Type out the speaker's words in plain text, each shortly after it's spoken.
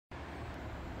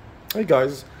Hey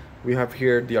guys, we have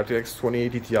here the RTX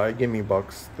 2080 Ti gaming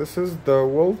box. This is the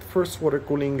world's first water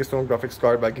cooling external graphics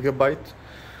card by Gigabyte.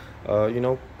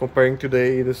 Comparing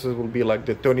today, will be like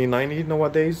the 3090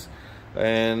 nowadays,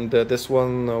 and this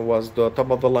one was the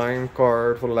top of the line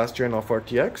card for the last gen of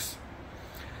RTX.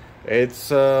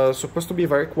 It's supposed to be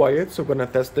very quiet, so we're gonna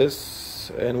test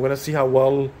this and we're gonna see how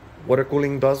well water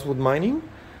cooling does with mining.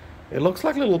 It looks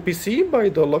like a little PC by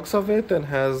the looks of it and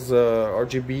has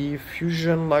RGB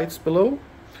fusion lights below.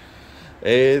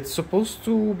 It's supposed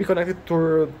to be connected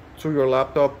to your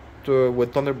laptop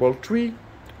with Thunderbolt 3.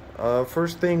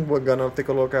 First thing, we're gonna take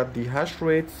a look at the hash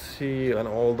rate, see and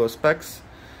all the specs,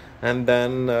 and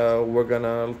then we're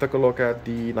gonna take a look at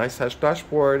the NiceHash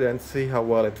dashboard and see how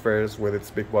well it fares with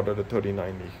its big brother, the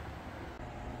 3090.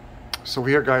 So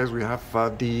here guys, we have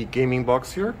the gaming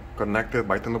box here connected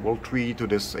by Thunderbolt 3 to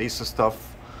this Asus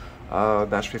TUF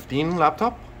 -15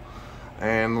 laptop,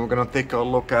 and we're gonna take a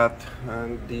look at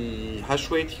the hash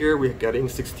rate. Here we're getting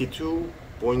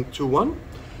 62.21.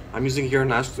 I'm using here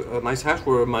NiceHash.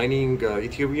 We're mining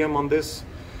Ethereum on this,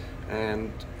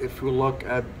 and if we look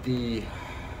at the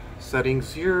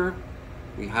settings here,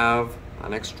 we have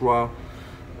an extra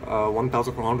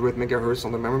 1400 megahertz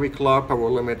on the memory clock,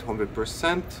 power limit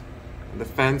 100%. The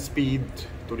fan speed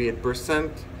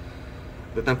 38%.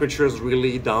 The temperature is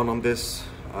really down on this,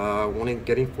 only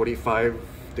getting 45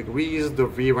 degrees. The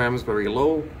VRAM is very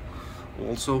low.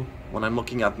 Also, when I'm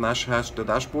looking at NiceHash, the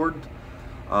dashboard.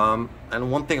 And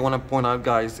one thing I want to point out,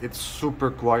 guys, it's super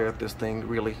quiet, this thing,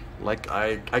 really. Like,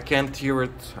 I can't hear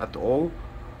it at all.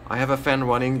 I have a fan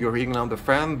running, you're hearing now the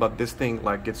fan, but this thing,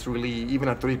 like, it's really, even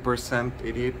at 30%,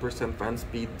 88% fan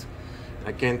speed,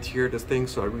 I can't hear this thing.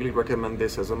 So I really recommend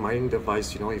this as a mining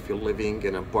device, if you're living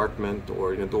in an apartment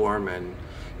or in a dorm and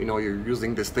you're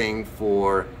using this thing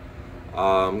for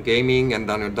gaming, and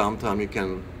then your downtime you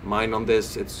can mine on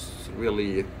this. It's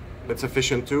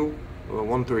efficient too.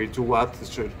 132 watts is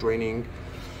draining.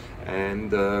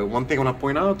 And one thing I want to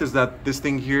point out is that this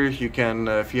thing here, you can,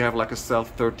 if you have like a Stealth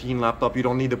 13 laptop, you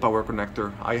don't need a power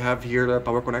connector. I have here the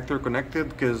power connector connected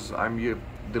because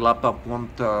the laptop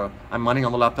won't, I'm mining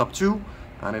on the laptop too,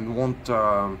 and it won't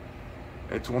turn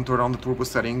on the turbo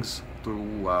settings to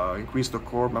increase the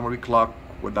core memory clock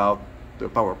without the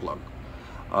power plug.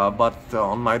 But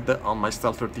on my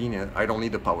Stealth 13, I don't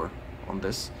need the power on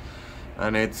this.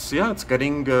 And it's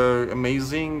getting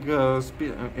amazing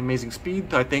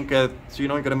speed. I think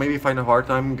you're gonna maybe find a hard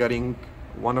time getting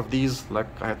one of these. Like,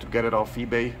 I had to get it off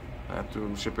eBay. I had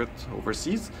to ship it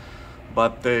overseas.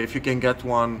 But if you can get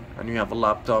one and you have a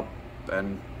laptop,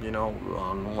 and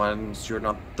once you're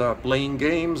not playing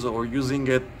games or using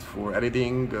it for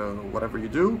editing, whatever you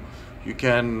do, you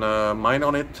can mine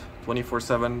on it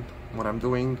 24/7. What I'm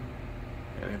doing,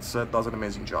 and it does an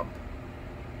amazing job.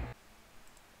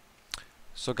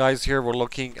 So guys, here we're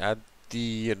looking at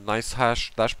the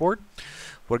NiceHash dashboard.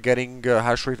 We're getting a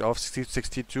hash rate of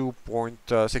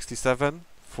 62.67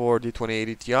 for the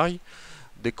 2080 Ti.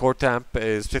 The core temp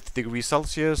is 50 degrees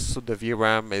Celsius, so the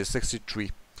VRAM is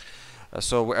 63.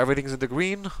 So everything's in the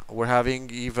green. We're having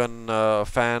even a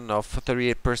fan of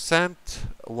 38%,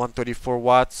 134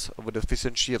 watts with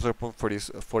efficiency of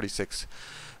 0.46.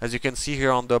 As you can see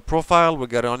here on the profile,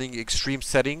 we're running extreme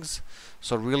settings,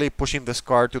 so really pushing this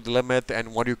card to the limit.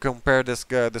 And when you compare this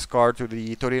card to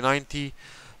the 3090,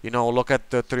 look at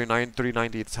the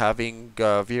 3090, it's having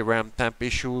VRAM temp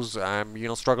issues. I'm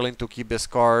struggling to keep this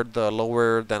card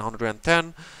lower than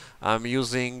 110. I'm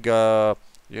using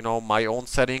my own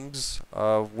settings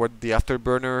with the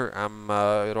Afterburner. I'm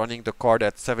running the card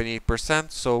at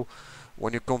 78%. So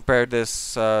when you compare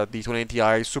this, the 2080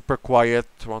 Ti, super quiet,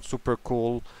 runs super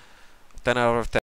cool, 10 out of 10.